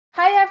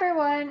Hi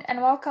everyone,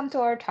 and welcome to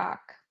our talk.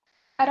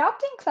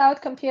 Adopting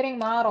cloud computing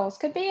models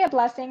could be a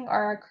blessing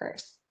or a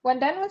curse. When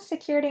done with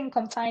security and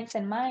compliance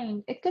in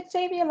mind, it could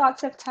save you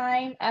lots of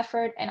time,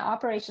 effort, and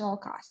operational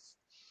costs.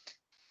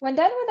 When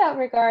done without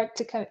regard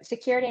to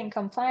security and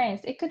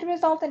compliance, it could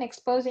result in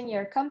exposing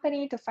your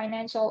company to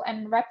financial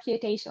and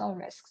reputational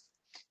risks.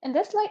 In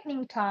this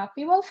lightning talk,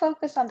 we will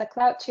focus on the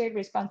cloud shared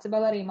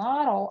responsibility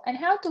model and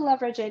how to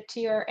leverage it to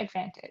your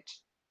advantage.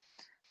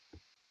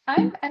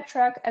 I'm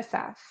Eshrak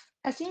Assaf,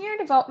 a Senior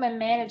Development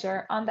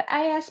Manager on the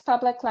IS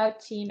Public Cloud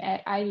team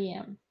at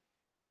IBM.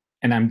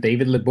 And I'm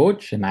David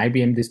Lebutsch, an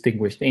IBM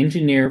Distinguished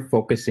Engineer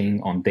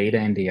focusing on data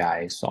and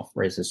AI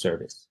software as a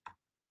service.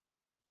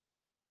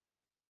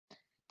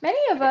 Many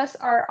of us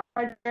are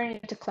on our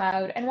journey to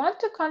cloud and want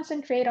to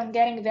concentrate on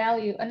getting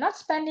value and not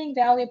spending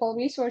valuable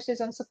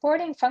resources on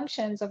supporting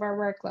functions of our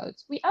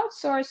workloads. We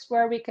outsource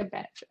where we could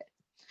benefit.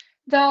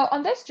 Though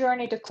on this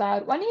journey to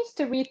cloud, one needs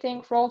to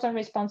rethink roles and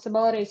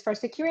responsibilities for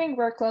securing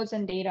workloads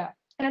and data.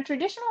 In a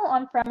traditional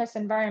on-premise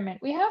environment,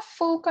 we have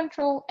full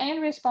control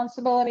and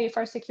responsibility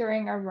for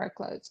securing our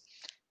workloads.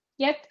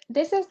 Yet,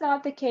 this is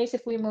not the case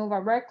if we move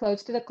our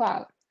workloads to the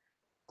cloud.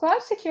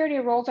 Cloud security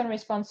roles and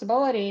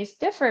responsibilities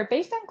differ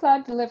based on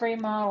cloud delivery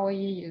model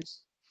you use,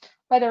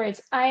 whether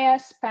it's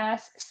IaaS,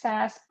 PaaS,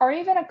 SaaS, or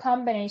even a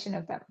combination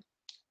of them.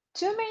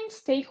 Two main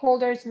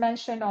stakeholders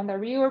mentioned on the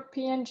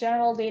European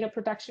General Data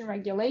Protection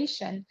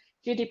Regulation,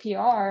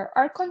 GDPR,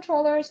 are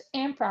controllers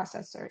and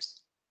processors.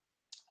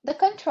 The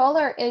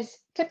controller is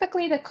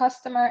typically the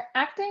customer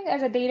acting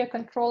as a data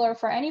controller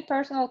for any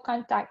personal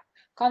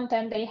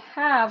content they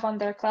have on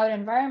their cloud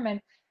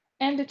environment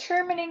and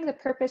determining the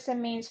purpose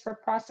and means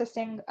for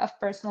processing of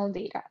personal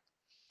data.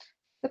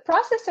 The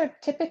processor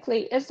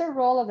typically is the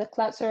role of the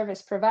cloud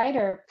service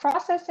provider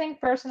processing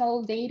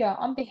personal data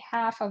on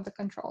behalf of the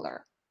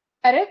controller.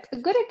 A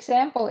good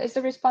example is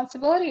the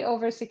responsibility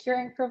over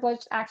securing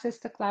privileged access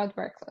to cloud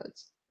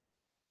workloads.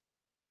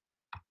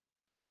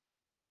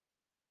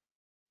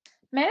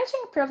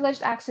 Managing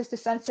privileged access to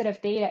sensitive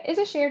data is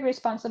a shared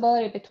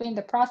responsibility between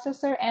the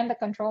processor and the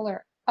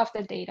controller of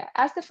the data,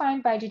 as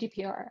defined by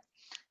GDPR.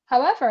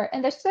 However,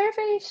 in the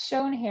surveys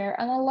shown here,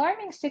 an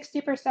alarming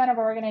 60% of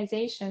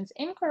organizations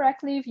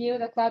incorrectly view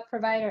the cloud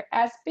provider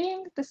as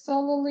being the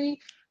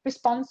solely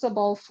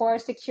responsible for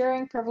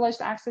securing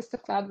privileged access to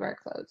cloud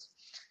workloads.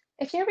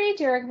 If you read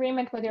your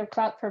agreement with your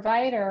cloud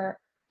provider,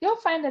 you'll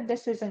find that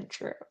this isn't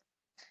true.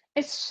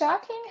 It's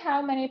shocking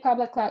how many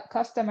public cloud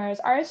customers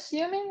are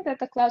assuming that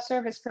the cloud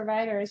service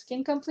providers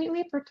can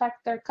completely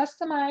protect their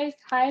customized,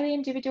 highly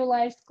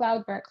individualized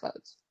cloud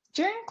workloads.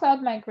 During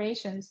cloud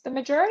migrations, the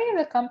majority of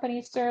the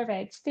companies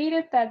surveyed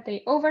stated that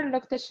they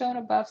overlooked the shown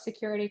above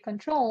security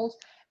controls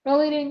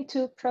relating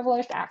to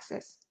privileged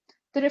access.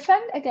 To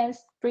defend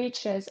against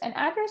breaches and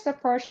address a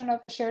portion of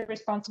the shared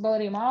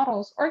responsibility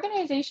models,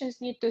 organizations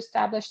need to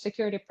establish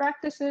security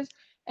practices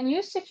and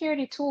use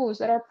security tools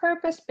that are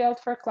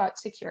purpose-built for cloud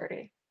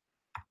security.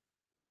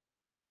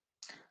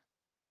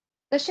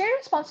 The shared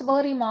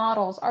responsibility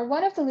models are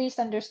one of the least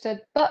understood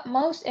but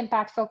most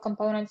impactful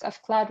components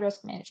of cloud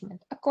risk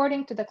management,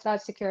 according to the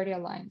Cloud Security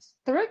Alliance.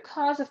 The root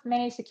cause of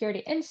many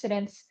security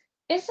incidents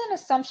is an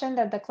assumption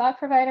that the cloud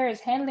provider is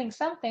handling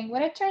something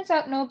when it turns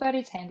out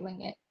nobody's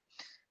handling it.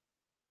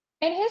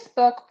 In his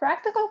book,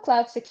 Practical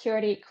Cloud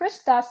Security,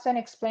 Chris Dawson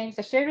explains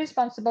the shared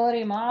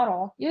responsibility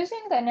model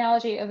using the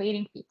analogy of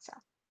eating pizza.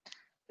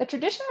 The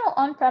traditional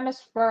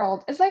on-premise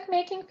world is like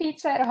making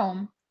pizza at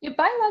home. You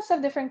buy lots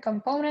of different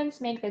components,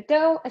 make the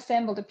dough,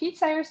 assemble the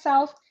pizza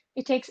yourself.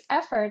 It takes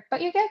effort,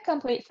 but you get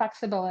complete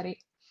flexibility.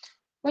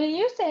 When you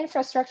use the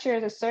infrastructure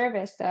as a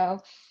service, though,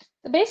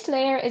 the base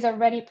layer is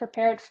already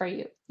prepared for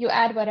you. You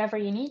add whatever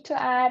you need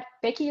to add,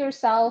 pick it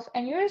yourself,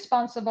 and you're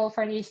responsible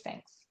for these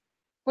things.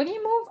 When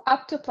you move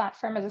up to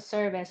platform as a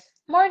service,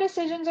 more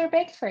decisions are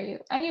baked for you,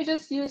 and you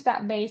just use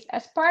that base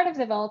as part of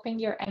developing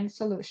your end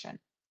solution.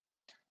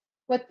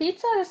 With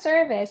pizza as a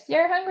service,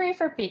 you're hungry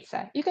for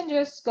pizza. You can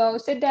just go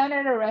sit down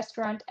at a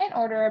restaurant and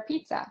order a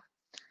pizza.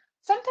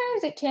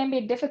 Sometimes it can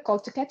be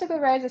difficult to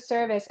categorize a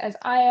service as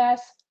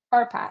IaaS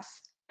or PaaS,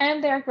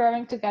 and they're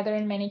growing together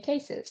in many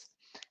cases.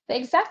 The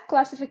exact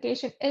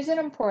classification isn't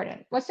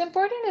important. What's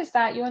important is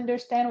that you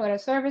understand what a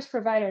service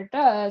provider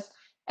does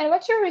and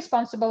what your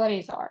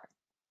responsibilities are.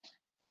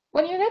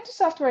 When you get to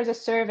software as a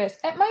service,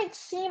 it might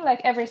seem like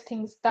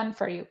everything's done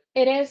for you.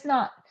 It is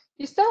not.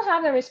 You still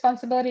have the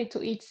responsibility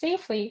to eat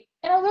safely,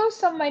 and although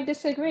some might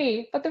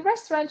disagree, but the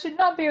restaurant should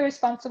not be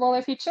responsible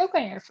if you choke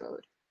on your food.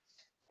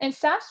 In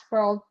SaaS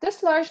world,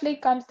 this largely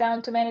comes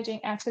down to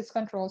managing access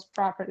controls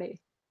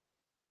properly.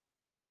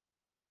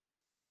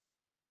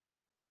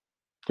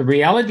 The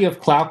reality of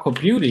cloud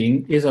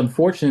computing is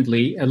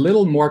unfortunately a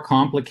little more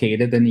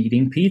complicated than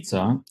eating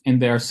pizza, and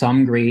there are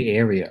some gray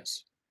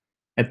areas.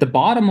 At the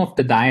bottom of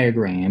the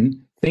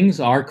diagram, things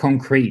are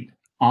concrete,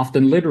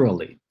 often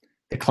literally.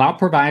 The cloud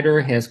provider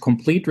has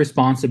complete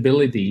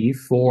responsibility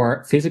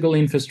for physical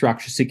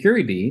infrastructure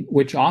security,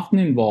 which often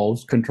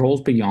involves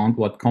controls beyond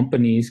what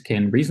companies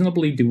can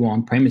reasonably do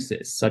on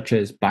premises, such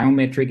as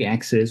biometric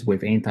access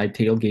with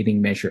anti-tailgating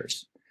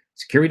measures.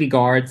 security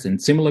guards,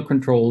 and similar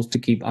controls to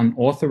keep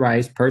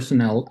unauthorized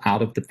personnel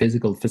out of the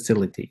physical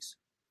facilities.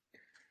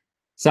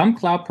 Some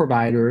cloud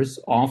providers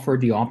offer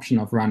the option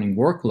of running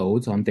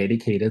workloads on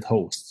dedicated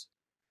hosts,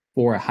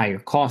 for a higher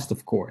cost,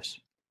 of course.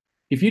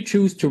 If you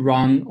choose to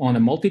run on a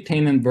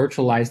multi-tenant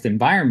virtualized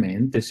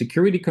environment, the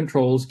security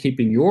controls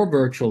keeping your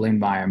virtual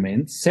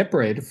environment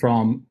separate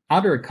from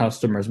other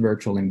customers'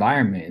 virtual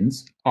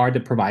environments are the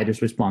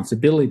provider's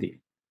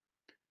responsibility.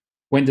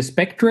 When the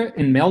Spectre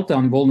and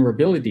Meltdown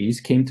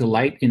vulnerabilities came to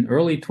light in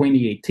early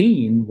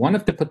 2018, one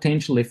of the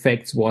potential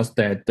effects was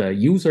that the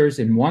users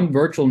in one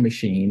virtual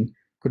machine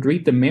could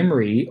read the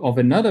memory of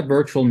another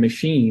virtual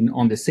machine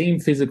on the same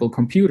physical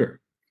computer.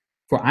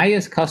 For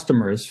IS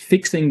customers,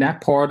 fixing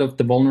that part of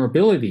the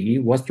vulnerability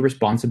was the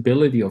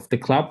responsibility of the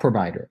cloud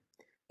provider,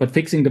 but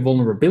fixing the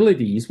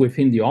vulnerabilities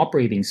within the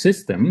operating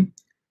system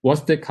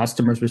was the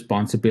customer's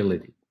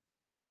responsibility.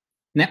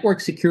 Network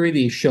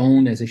security is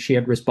shown as a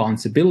shared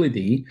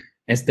responsibility,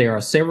 as there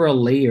are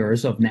several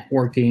layers of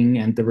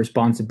networking and the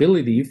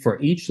responsibility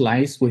for each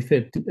lies with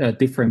a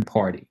different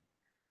party.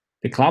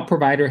 The cloud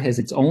provider has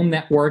its own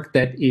network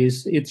that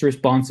is its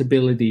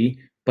responsibility,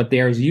 but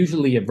there's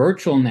usually a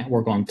virtual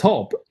network on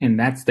top, and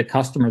that's the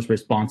customer's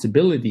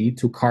responsibility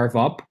to carve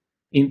up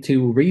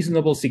into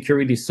reasonable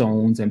security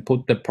zones and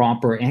put the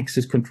proper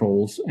access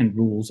controls and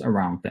rules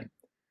around them.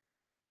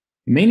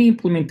 Many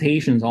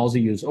implementations also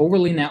use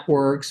overlay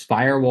networks,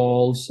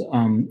 firewalls,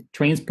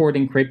 transport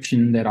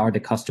encryption that are the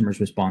customer's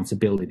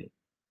responsibility.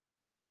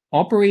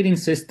 Operating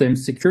system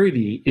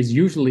security is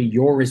usually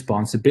your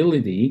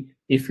responsibility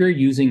if you're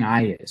using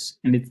IS,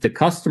 and it's the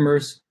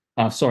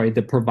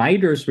the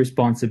provider's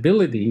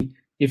responsibility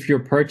if you're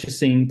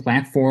purchasing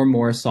platform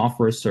or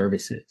software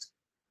services.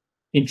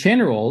 In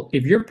general,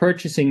 if you're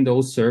purchasing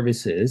those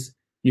services,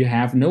 you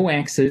have no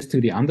access to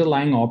the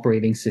underlying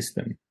operating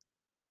system.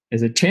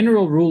 As a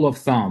general rule of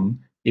thumb,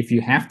 if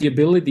you have the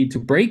ability to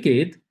break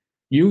it,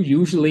 you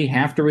usually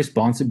have the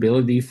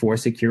responsibility for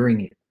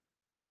securing it.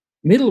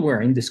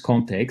 Middleware in this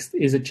context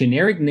is a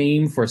generic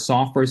name for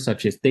software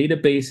such as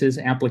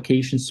databases,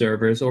 application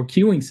servers, or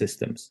queuing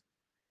systems.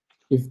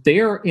 If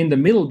they're in the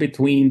middle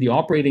between the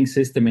operating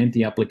system and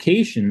the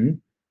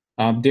application,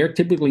 they're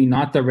typically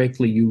not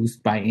directly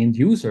used by end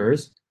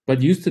users,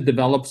 but used to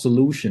develop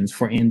solutions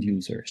for end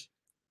users.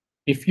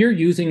 If you're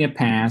using a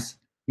PaaS,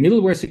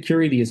 middleware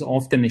security is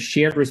often a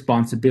shared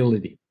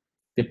responsibility.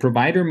 The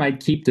provider might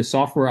keep the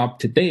software up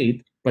to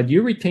date, but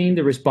you retain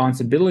the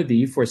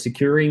responsibility for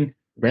securing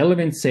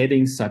relevant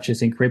settings such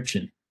as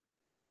encryption.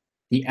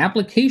 The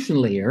application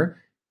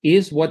layer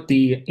is what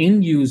the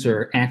end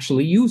user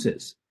actually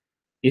uses.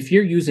 If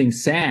you're using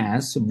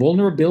SaaS,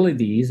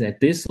 vulnerabilities at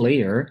this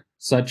layer,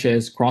 such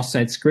as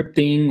cross-site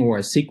scripting or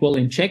SQL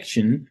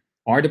injection,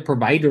 are the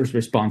provider's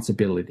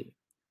responsibility.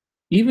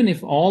 Even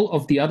if all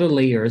of the other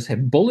layers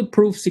have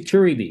bulletproof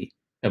security,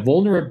 a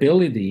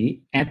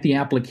vulnerability at the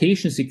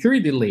application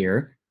security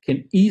layer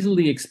can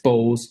easily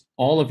expose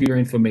all of your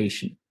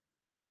information.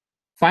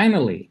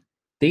 Finally,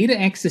 data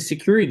access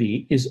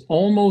security is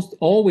almost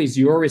always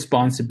your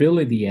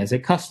responsibility as a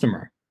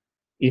customer.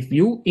 If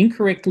you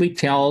incorrectly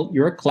tell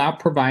your cloud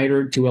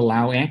provider to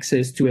allow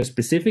access to a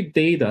specific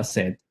data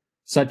set,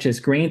 such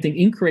as granting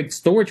incorrect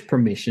storage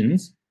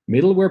permissions,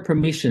 middleware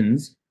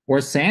permissions,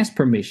 or SaaS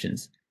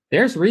permissions,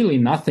 there's really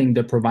nothing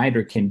the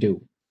provider can do.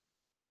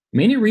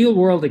 Many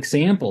real-world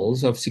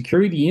examples of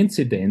security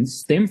incidents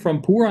stem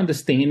from poor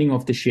understanding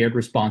of the shared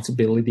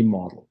responsibility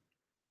model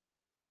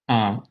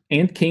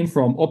and came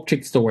from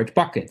object storage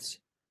buckets.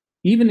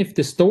 Even if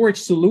the storage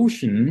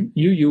solution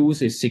you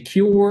use is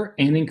secure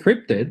and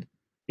encrypted,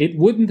 it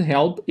wouldn't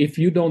help if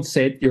you don't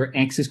set your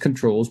access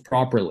controls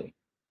properly.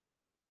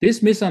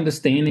 This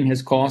misunderstanding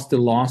has caused the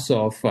loss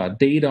of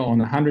data on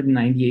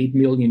 198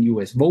 million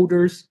US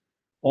voters,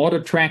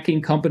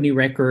 auto-tracking company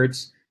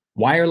records,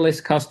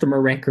 wireless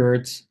customer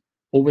records,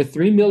 over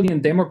 3 million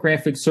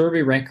demographic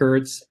survey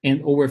records,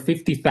 and over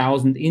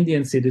 50,000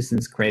 Indian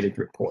citizens' credit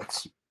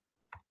reports.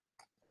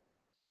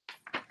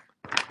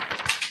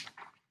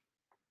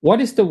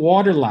 What is the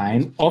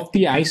waterline of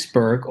the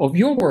iceberg of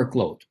your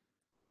workload?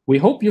 We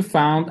hope you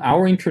found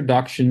our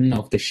introduction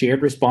of the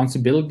shared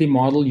responsibility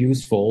model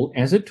useful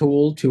as a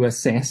tool to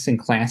assess and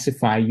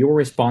classify your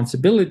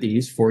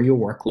responsibilities for your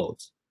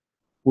workloads.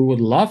 We would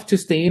love to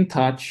stay in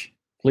touch.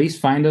 Please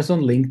find us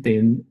on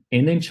LinkedIn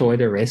and enjoy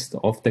the rest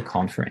of the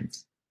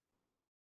conference.